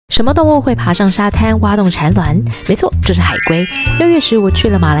什么动物会爬上沙滩挖洞产卵？没错，就是海龟。6月时，我去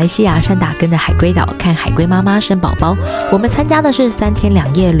了马来西亚山打根的海龟岛，看海龟妈妈生宝宝。我们参加的是3天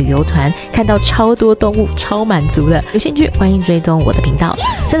2夜旅游团，看到超多动物，超满足的。有兴趣欢迎追踪我的频道。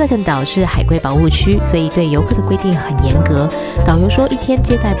Silicon 岛是海龟保护区，所以对游客的规定很严格。导游说，1天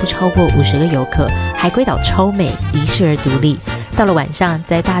接待不超过50个游客。海龟岛超美，遗世而独立。到了晚上，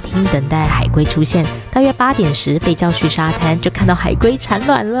在大厅等待海龟出现。大约8点时被叫去沙滩，就看到海龟产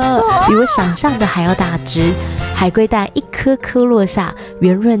卵了，比我想象的还要大只。海龟蛋一颗颗落下，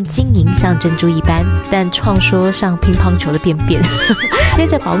圆润晶莹，像珍珠一般，但创说像乒乓球的便便。接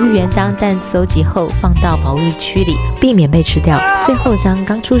着保育员将蛋搜集后放到保育区里，避免被吃掉。最后将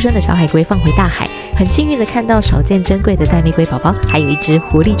刚出生的小海龟放回大海。很幸运的看到少见珍贵的带玫瑰宝宝，还有一只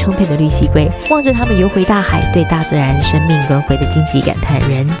活力充沛的绿蜥龟。望着它们游回大海，对大自然生命轮回的荆棘感叹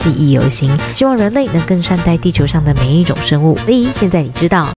仍记忆犹新。希望人类能更善待地球上的每一种生物。所以现在你知道